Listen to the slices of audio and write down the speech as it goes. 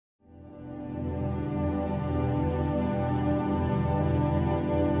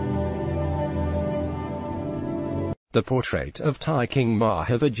The portrait of Thai King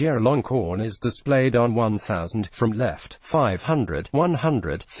Maha Vajiralongkorn is displayed on 1,000 from left, 500,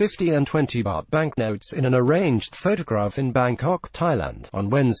 100, 50 and 20 baht banknotes in an arranged photograph in Bangkok, Thailand, on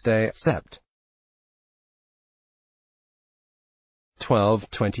Wednesday, Sept. 12,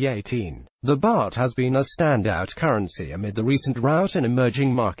 2018. The baht has been a standout currency amid the recent rout in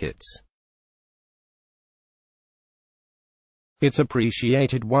emerging markets. It's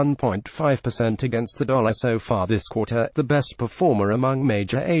appreciated 1.5% against the dollar so far this quarter, the best performer among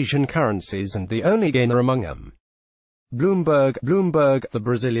major Asian currencies and the only gainer among them. Bloomberg, the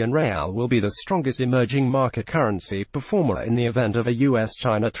Brazilian real will be the strongest emerging market currency performer in the event of a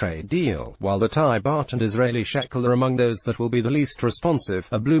US-China trade deal, while the Thai baht and Israeli shekel are among those that will be the least responsive,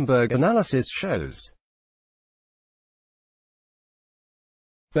 a Bloomberg analysis shows.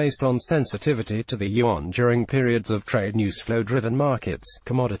 Based on sensitivity to the yuan during periods of trade news flow-driven markets,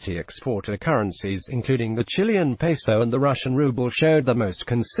 commodity exporter currencies including the Chilean peso and the Russian ruble showed the most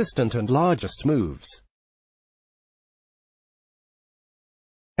consistent and largest moves.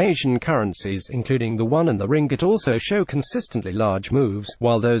 Asian currencies including the won and the ringgit also show consistently large moves,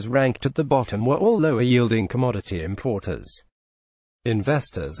 while those ranked at the bottom were all lower-yielding commodity importers.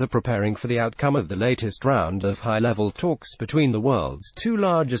 Investors are preparing for the outcome of the latest round of high-level talks between the world's two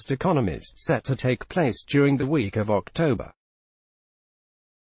largest economies, set to take place during the week of October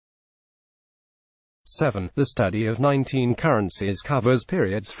 7. The study of 19 currencies covers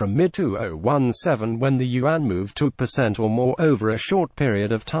periods from mid-2017 when the yuan moved 2% or more over a short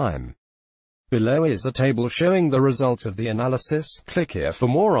period of time. Below is a table showing the results of the analysis. Click here for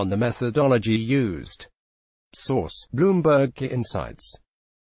more on the methodology used. Source: Bloomberg Insights.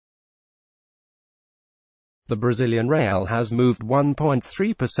 The Brazilian real has moved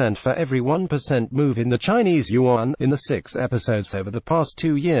 1.3% for every 1% move in the Chinese yuan in the 6 episodes over the past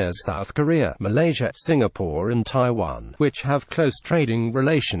 2 years. South Korea, Malaysia, Singapore and Taiwan, which have close trading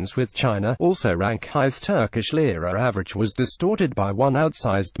relations with China, also rank high. The Turkish lira average was distorted by one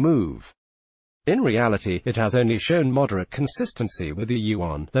outsized move. In reality, it has only shown moderate consistency with the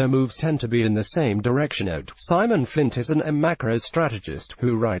yuan, though moves tend to be in the same direction. Note: Simon Flint is an macro strategist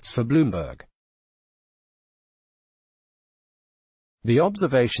who writes for Bloomberg. The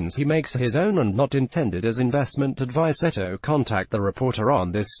observations he makes are his own and not intended as investment advice. Contact the reporter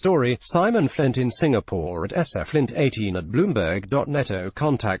on this story, Simon Flint in Singapore at sflint18@bloomberg.net.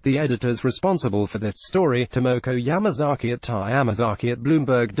 Contact the editors responsible for this story, Tomoko Yamazaki at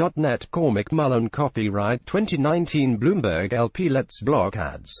Yamazaki@bloomberg.net. Cormac Mullen. Copyright 2019 Bloomberg LP. Let's block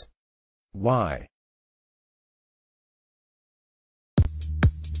ads. Why?